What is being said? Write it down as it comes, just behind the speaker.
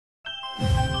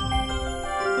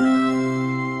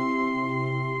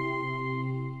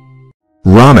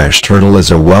Ramesh Terdal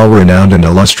is a well-renowned and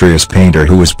illustrious painter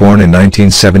who was born in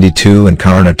 1972 in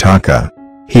Karnataka.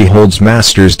 He holds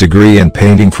master's degree in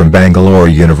painting from Bangalore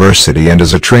University and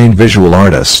is a trained visual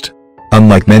artist.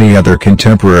 Unlike many other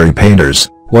contemporary painters,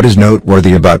 what is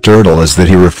noteworthy about Terdal is that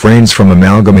he refrains from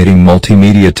amalgamating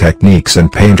multimedia techniques and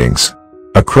paintings.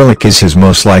 Acrylic is his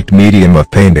most liked medium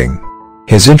of painting.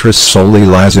 His interest solely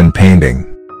lies in painting.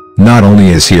 Not only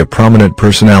is he a prominent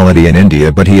personality in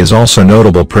India, but he is also a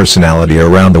notable personality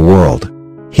around the world.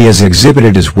 He has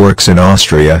exhibited his works in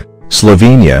Austria,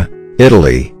 Slovenia,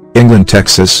 Italy, England,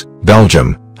 Texas,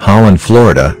 Belgium, Holland,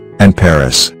 Florida, and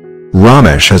Paris.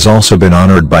 Ramesh has also been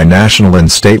honored by national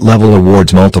and state-level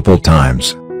awards multiple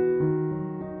times.